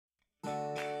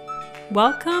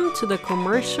Welcome to the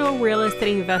Commercial Real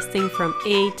Estate Investing from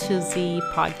A to Z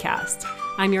podcast.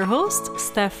 I'm your host,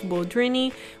 Steph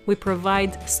Boldrini. We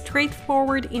provide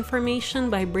straightforward information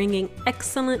by bringing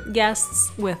excellent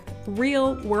guests with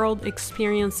real-world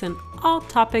experience in all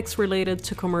topics related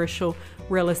to commercial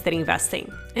real estate investing.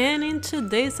 And in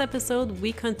today's episode,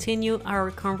 we continue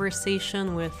our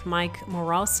conversation with Mike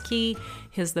Morawski.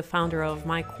 He's the founder of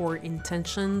My Core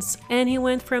Intentions, and he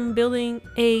went from building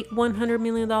a $100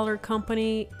 million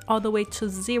company all the way to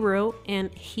zero.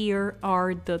 And here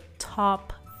are the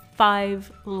top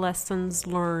 5 lessons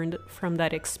learned from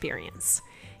that experience.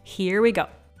 Here we go.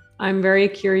 I'm very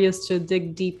curious to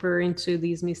dig deeper into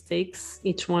these mistakes,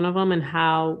 each one of them, and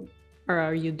how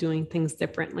are you doing things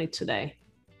differently today?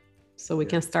 So we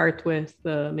can start with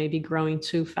maybe growing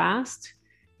too fast.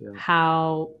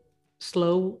 How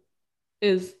slow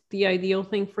is the ideal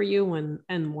thing for you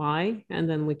and why? And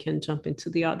then we can jump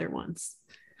into the other ones.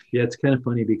 Yeah, it's kind of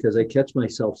funny because I catch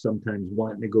myself sometimes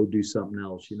wanting to go do something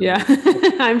else. Yeah,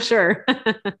 I'm sure.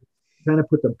 Kind of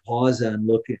put the pause on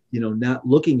not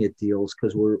looking at deals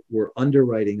because we're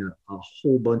underwriting a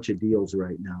whole bunch of deals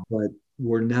right now, but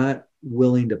we're not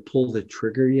willing to pull the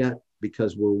trigger yet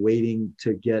because we're waiting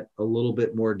to get a little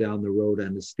bit more down the road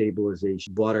on the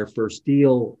stabilization. Bought our first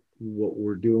deal. What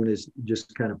we're doing is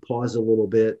just kind of pause a little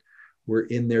bit. We're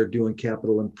in there doing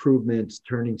capital improvements,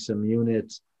 turning some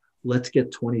units. Let's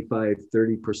get 25,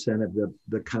 30% of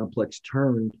the complex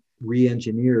turned,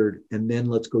 re-engineered, and then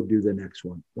let's go do the next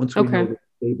one. Once we know the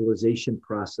stabilization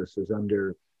process is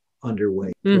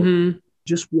underway. Mm-hmm. So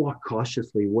just walk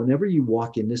cautiously. Whenever you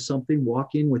walk into something,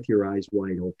 walk in with your eyes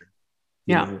wide open.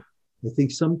 Yeah. You know, I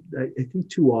think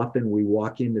too often we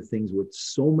walk into things with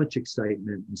so much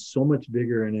excitement and so much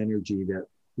vigor and energy that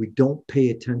we don't pay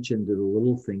attention to the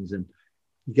little things. And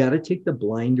you got to take the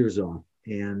blinders off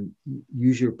and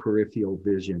use your peripheral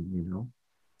vision,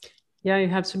 Yeah, you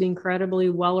have to be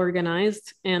incredibly well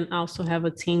organized and also have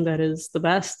a team that is the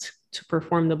best to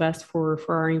perform the best for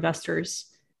our investors.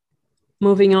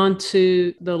 Moving on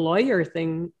to the lawyer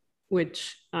thing,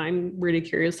 which I'm really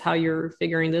curious how you're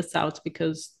figuring this out,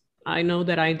 because I know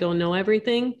that I don't know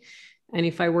everything. And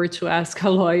if I were to ask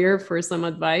a lawyer for some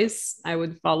advice, I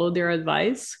would follow their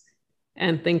advice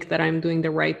and think that I'm doing the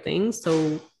right thing.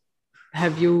 So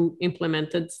have you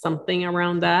implemented something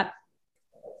around that?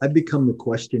 I've become the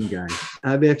question guy.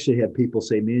 I've actually had people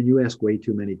say, man, you ask way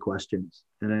too many questions.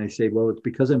 And I say, well, it's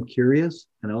because I'm curious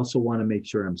and I also want to make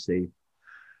sure I'm safe.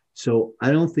 So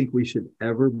I don't think we should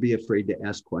ever be afraid to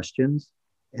ask questions.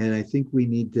 And I think we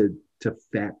need to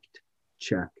fact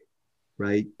check,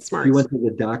 right? Smart. If you went to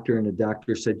the doctor and the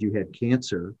doctor said you had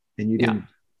cancer and you didn't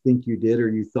think you did or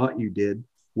you thought you did,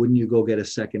 wouldn't you go get a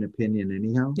second opinion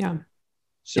anyhow? Yeah.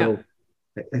 So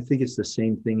I think it's the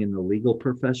same thing in the legal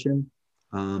profession.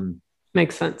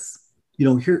 Makes sense.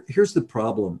 Here's the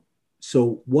problem.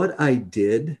 So what I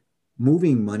did,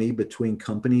 moving money between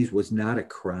companies was not a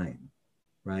crime,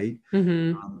 right?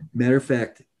 Mm-hmm. Matter of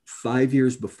fact, 5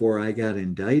 years before I got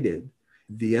indicted,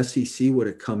 the SEC would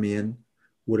have come in,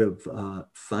 would have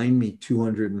fined me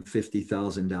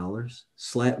 $250,000,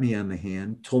 slapped me on the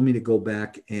hand, told me to go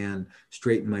back and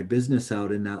straighten my business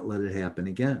out and not let it happen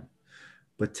again.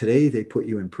 But today they put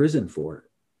you in prison for it.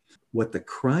 What the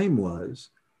crime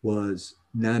was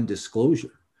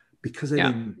non-disclosure, because I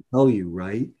didn't tell you,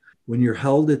 right? When you're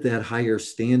held at that higher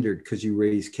standard because you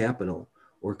raise capital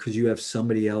or because you have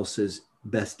somebody else's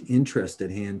best interest at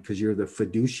hand because you're the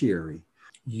fiduciary,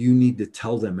 you need to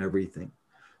tell them everything.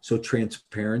 So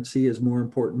transparency is more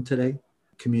important today.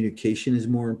 Communication is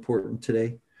more important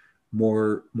today.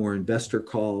 More investor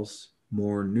calls,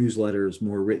 more newsletters,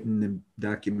 more written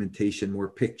documentation, more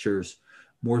pictures,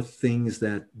 more things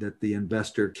that the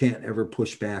investor can't ever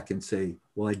push back and say,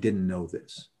 well, I didn't know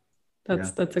this.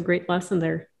 That's a great lesson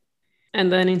there.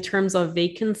 And then in terms of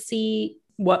vacancy,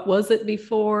 what was it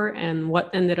before and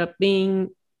what ended up being,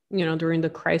 during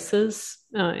the crisis?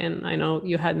 And I know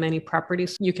you had many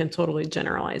properties. You can totally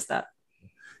generalize that.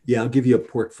 Yeah, I'll give you a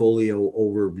portfolio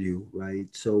overview, right?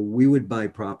 So we would buy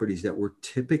properties that were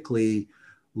typically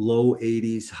low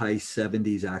 80s, high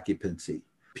 70s occupancy.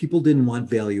 People didn't want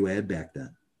value add back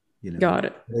then. Got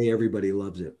it. Today, everybody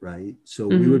loves it, right? So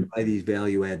we would buy these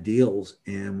value add deals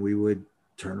and we would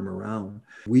turn them around.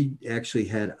 We actually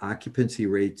had occupancy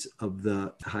rates of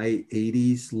the high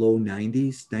 80s, low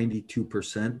 90s,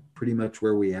 92%, pretty much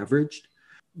where we averaged.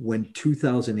 When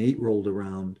 2008 rolled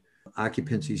around,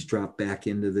 occupancies dropped back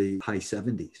into the high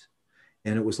 70s.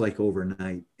 And it was like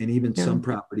overnight. And even some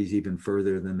properties even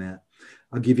further than that.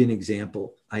 I'll give you an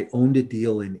example. I owned a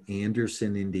deal in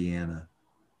Anderson, Indiana.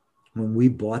 When we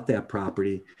bought that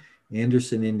property,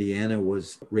 Anderson, Indiana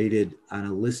was rated on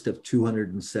a list of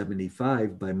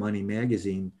 275 by Money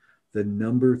Magazine, the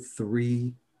number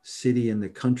 3 city in the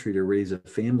country to raise a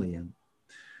family in.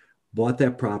 Bought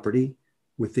that property.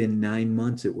 Within 9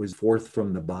 months, it was fourth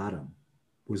from the bottom.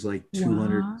 It was like Wow.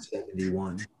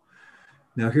 271.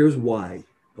 Now, here's why.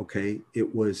 Okay.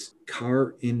 It was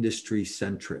car industry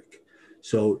centric.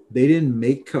 So they didn't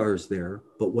make cars there,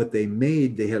 but what they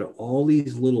made, they had all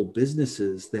these little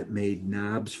businesses that made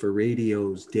knobs for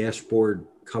radios, dashboard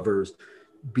covers,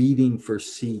 beading for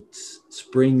seats,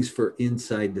 springs for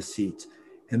inside the seats.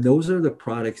 And those are the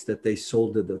products that they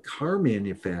sold to the car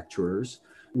manufacturers.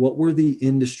 What were the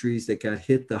industries that got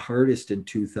hit the hardest in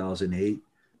 2008?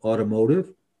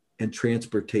 Automotive and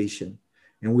transportation.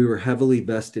 And we were heavily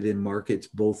vested in markets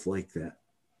both like that.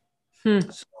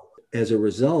 So as a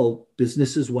result,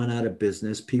 businesses went out of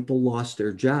business. People lost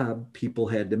their job. People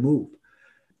had to move.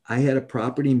 I had a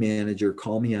property manager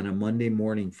call me on a Monday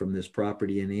morning from this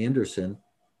property in Anderson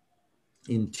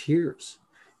in tears.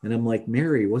 And I'm like,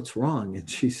 Mary, what's wrong? And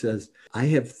she says, I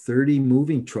have 30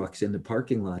 moving trucks in the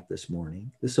parking lot this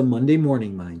morning. This is a Monday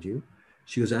morning, mind you.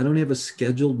 She goes, I don't have a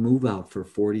scheduled move out for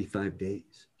 45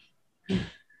 days.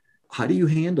 How do you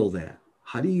handle that?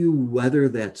 How do you weather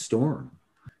that storm?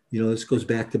 You know, this goes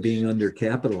back to being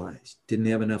undercapitalized, didn't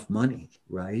have enough money,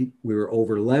 right? We were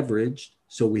over leveraged.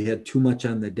 So we had too much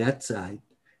on the debt side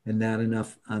and not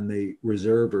enough on the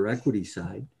reserve or equity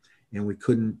side. And we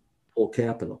couldn't pull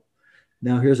capital.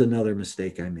 Now, here's another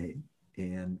mistake I made.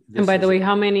 And by the way,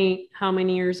 how many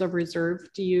years of reserve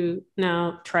do you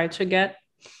now try to get?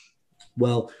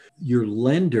 Well, your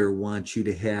lender wants you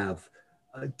to have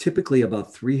typically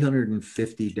about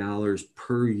 $350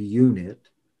 per unit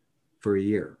for a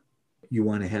year. You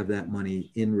want to have that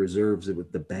money in reserves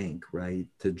with the bank, right,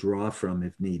 to draw from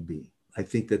if need be. I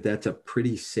think that that's a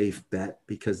pretty safe bet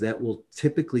because that will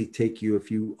typically take you,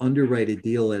 if you underwrite a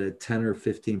deal at a 10 or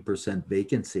 15%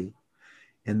 vacancy,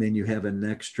 and then you have an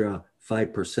extra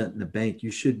 5% in the bank, you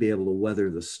should be able to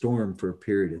weather the storm for a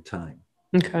period of time.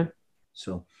 Okay.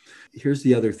 So here's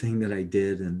the other thing that I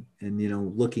did. And you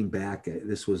know, looking back,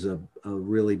 this was a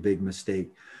really big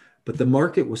mistake, but the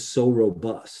market was so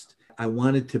robust. I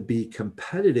wanted to be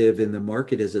competitive in the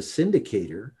market as a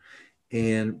syndicator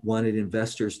and wanted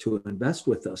investors to invest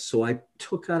with us. So I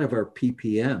took out of our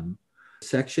PPM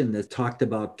section that talked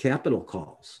about capital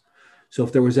calls. So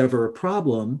if there was ever a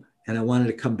problem and I wanted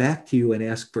to come back to you and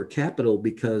ask for capital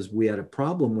because we had a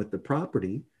problem with the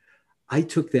property, I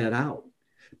took that out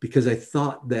because I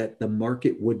thought that the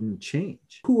market wouldn't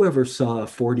change. Whoever saw a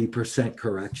 40%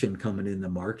 correction coming in the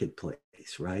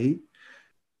marketplace, right?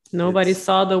 Nobody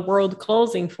saw the world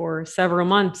closing for several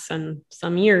months and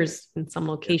some years in some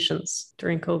locations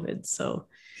during COVID. So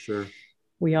sure,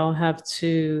 we all have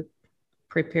to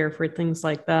prepare for things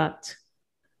like that.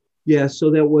 Yeah, so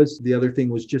that was the other thing,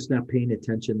 was just not paying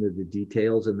attention to the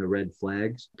details and the red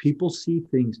flags. People see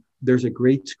things. There's a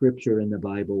great scripture in the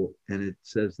Bible, and it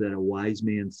says that a wise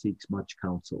man seeks much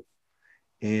counsel.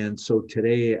 And so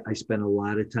today I spent a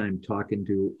lot of time talking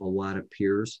to a lot of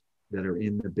peers that are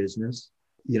in the business.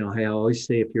 You know, I always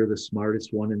say, if you're the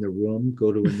smartest one in the room,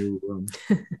 go to a new room,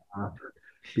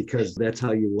 because that's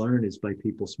how you learn, is by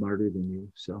people smarter than you.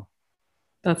 So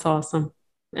that's awesome.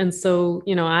 And so,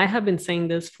 you know, I have been saying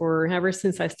this for ever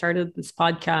since I started this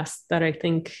podcast, that I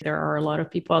think there are a lot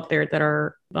of people out there that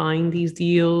are buying these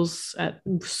deals at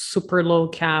super low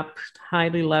cap,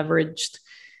 highly leveraged.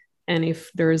 And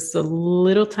if there's a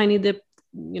little tiny dip,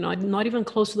 you know, not even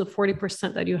close to the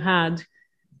 40% that you had,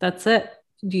 that's it.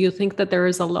 Do you think that there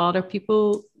is a lot of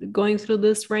people going through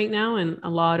this right now, and a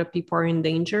lot of people are in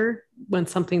danger when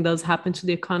something does happen to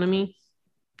the economy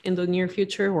in the near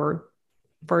future or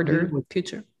further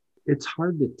future? It's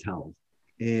hard to tell.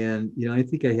 And, you know, I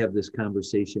think I have this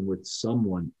conversation with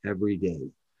someone every day.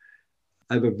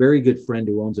 I have a very good friend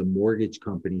who owns a mortgage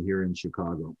company here in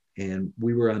Chicago, and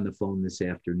we were on the phone this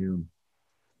afternoon.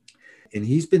 And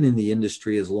he's been in the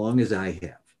industry as long as I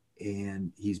have.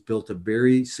 And he's built a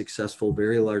very successful,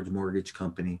 very large mortgage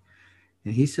company.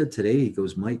 And he said today, he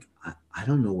goes, Mike, I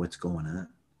don't know what's going on.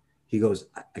 He goes,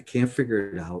 I can't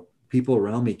figure it out. People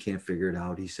around me can't figure it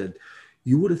out. He said,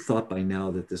 you would have thought by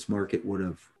now that this market would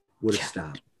have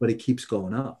stopped, but it keeps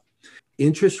going up.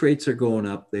 Interest rates are going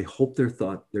up. They hope they're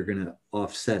going to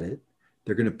offset it.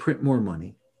 They're going to print more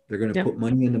money. They're going to put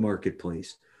money in the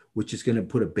marketplace, which is going to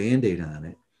put a Band-Aid on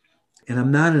it. And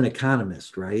I'm not an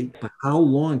economist, right? But how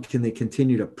long can they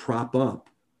continue to prop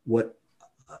up what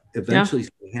eventually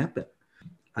is going to happen?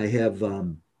 I have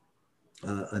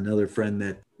another friend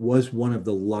that was one of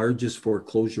the largest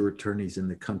foreclosure attorneys in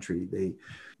the country.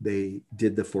 They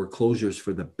did the foreclosures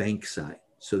for the bank side.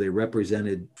 So they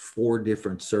represented 4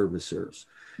 different servicers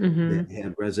that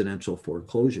had residential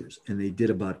foreclosures, and they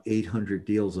did about 800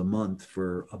 deals a month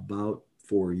for about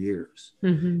 4 years.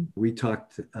 We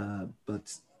talked about a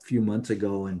few months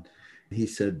ago, and he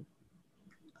said,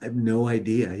 I have no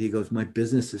idea. He goes, my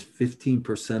business is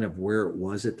 15% of where it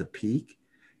was at the peak.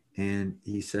 And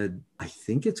he said, I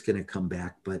think it's going to come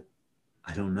back, but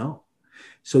I don't know.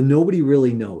 So nobody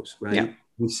really knows, right? Yeah.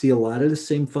 We see a lot of the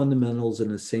same fundamentals and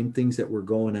the same things that were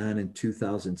going on in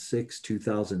 2006,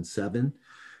 2007.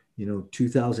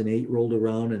 2008 rolled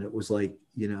around and it was like,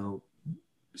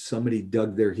 somebody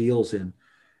dug their heels in.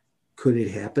 Could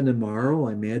it happen tomorrow?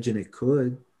 I imagine it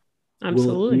could.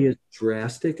 Absolutely. Will it be as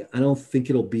drastic? I don't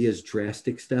think it'll be as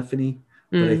drastic, Stephanie,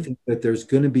 but I think that there's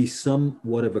going to be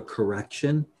somewhat of a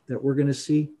correction that we're going to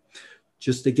see.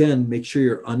 Just again, make sure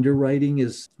your underwriting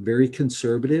is very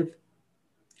conservative.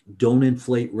 Don't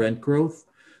inflate rent growth.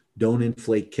 Don't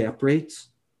inflate cap rates.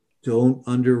 Don't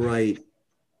underwrite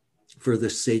for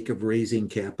the sake of raising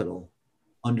capital.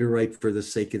 Underwrite for the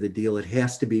sake of the deal. It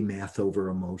has to be math over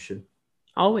emotion.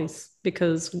 Always,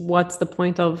 because what's the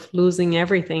point of losing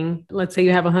everything? Let's say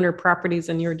you have 100 properties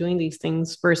and you're doing these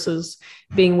things versus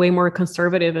being way more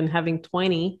conservative and having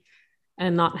 20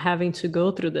 and not having to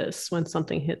go through this when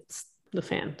something hits the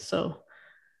fan. So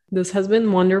this has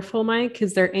been wonderful, Mike.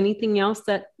 Is there anything else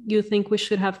that you think we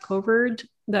should have covered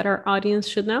that our audience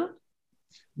should know?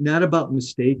 Not about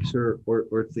mistakes or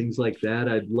things like that.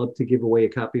 I'd love to give away a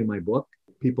copy of my book.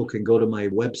 People can go to my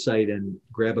website and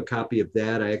grab a copy of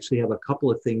that. I actually have a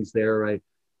couple of things there. I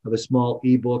have a small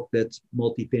ebook that's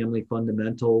multifamily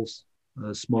fundamentals,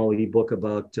 a small ebook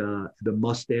about the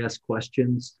must-ask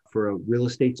questions for a real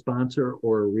estate sponsor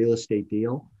or a real estate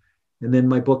deal. And then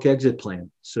my book, Exit Plan.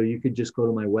 So you could just go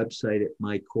to my website at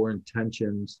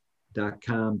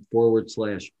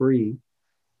mycoreintentions.com/free.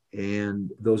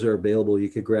 And those are available. You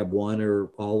could grab one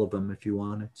or all of them if you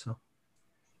wanted. So.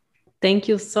 Thank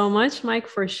you so much, Mike,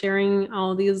 for sharing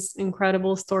all these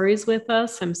incredible stories with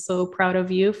us. I'm so proud of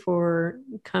you for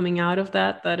coming out of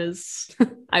that. That is,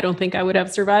 I don't think I would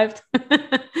have survived.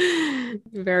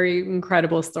 Very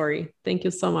incredible story. Thank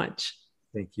you so much.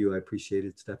 Thank you. I appreciate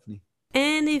it, Stephanie.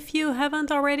 And if you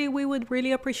haven't already, we would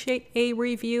really appreciate a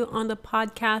review on the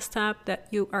podcast app that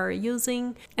you are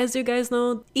using. As you guys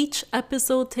know, each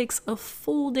episode takes a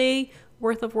full day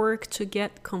worth of work to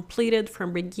get completed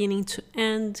from beginning to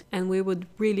end, and we would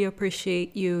really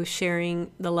appreciate you sharing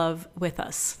the love with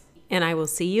us. And I will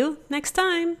see you next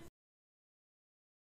time.